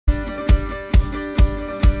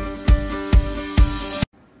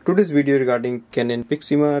Today's video regarding Canon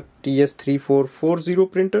Pixma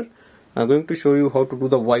TS3440 printer. I'm going to show you how to do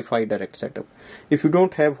the Wi-Fi direct setup. If you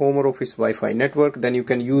don't have home or office Wi-Fi network, then you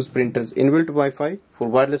can use printer's inbuilt Wi-Fi for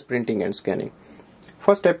wireless printing and scanning.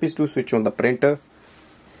 First step is to switch on the printer.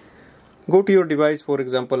 Go to your device. For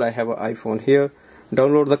example, I have an iPhone here.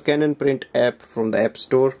 Download the Canon Print app from the App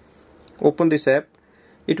Store. Open this app.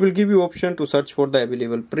 It will give you option to search for the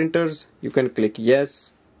available printers. You can click yes.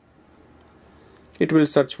 It will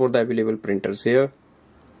search for the available printers here.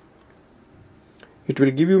 It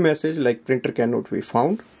will give you a message like printer cannot be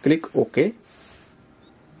found. Click OK.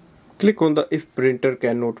 Click on the if printer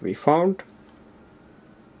cannot be found.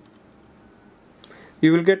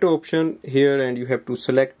 You will get an option here and you have to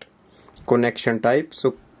select connection type.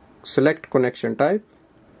 So select connection type.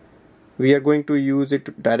 We are going to use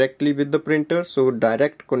it directly with the printer. So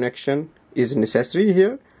direct connection is necessary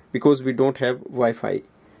here because we don't have Wi-Fi.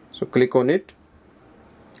 So click on it.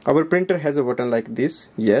 Our printer has a button like this,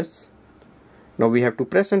 yes. Now we have to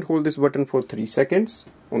press and hold this button for 3 seconds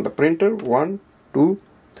on the printer. 1, 2,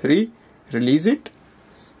 3. Release it.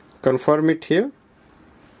 Confirm it here.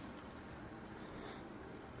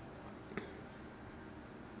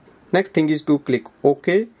 Next thing is to click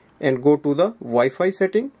OK and go to the Wi-Fi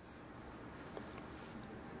setting.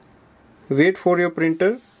 Wait for your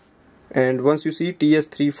printer, and once you see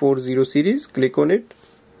TS340 series, click on it.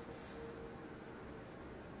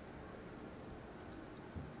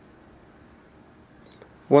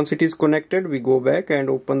 Once it is connected, we go back and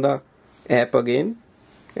open the app again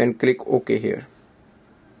and click OK here.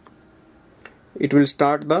 It will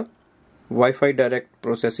start the Wi-Fi direct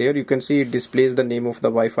process here. You can see it displays the name of the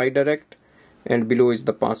Wi-Fi direct and below is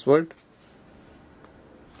the password.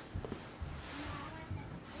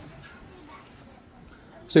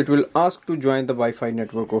 So it will ask to join the Wi-Fi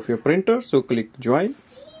network of your printer. So click join.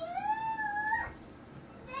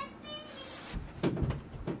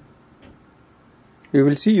 You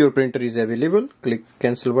will see your printer is available. Click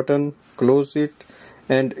cancel button, close it,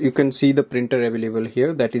 and you can see the printer available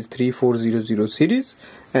here, that is 3400 series,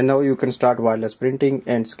 and now you can start wireless printing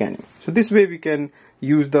and scanning. So this way we can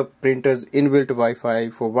use the printer's inbuilt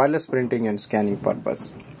Wi-Fi for wireless printing and scanning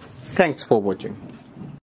purpose. Thanks for watching.